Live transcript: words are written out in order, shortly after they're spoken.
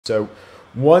So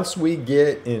once we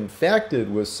get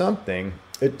infected with something,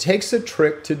 it takes a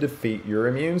trick to defeat your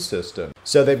immune system.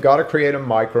 So they've got to create a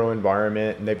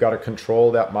microenvironment, and they've got to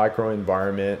control that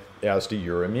microenvironment as to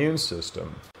your immune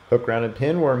system. Hook-rounded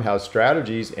pinworm has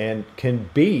strategies and can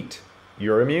beat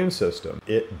your immune system.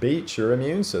 It beats your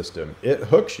immune system. It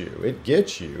hooks you. It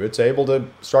gets you. It's able to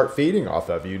start feeding off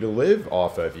of you, to live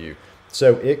off of you.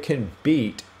 So it can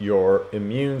beat your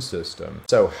immune system.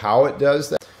 So how it does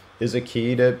that is a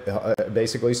key to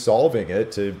basically solving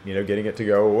it, to getting it to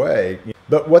go away.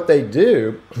 But what they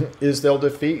do is they'll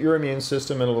defeat your immune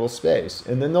system in a little space,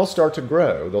 and then they'll start to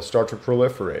grow. They'll start to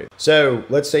proliferate. So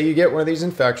let's say you get one of these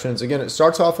infections. Again, it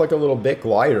starts off like a little bit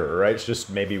glider, right? It's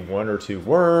just maybe 1 or 2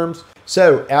 worms.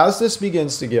 So as this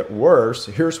begins to get worse,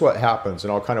 here's what happens,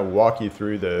 and I'll kind of walk you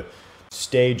through the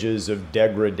stages of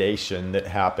degradation that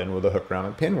happen with a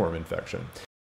hook-rounded pinworm infection.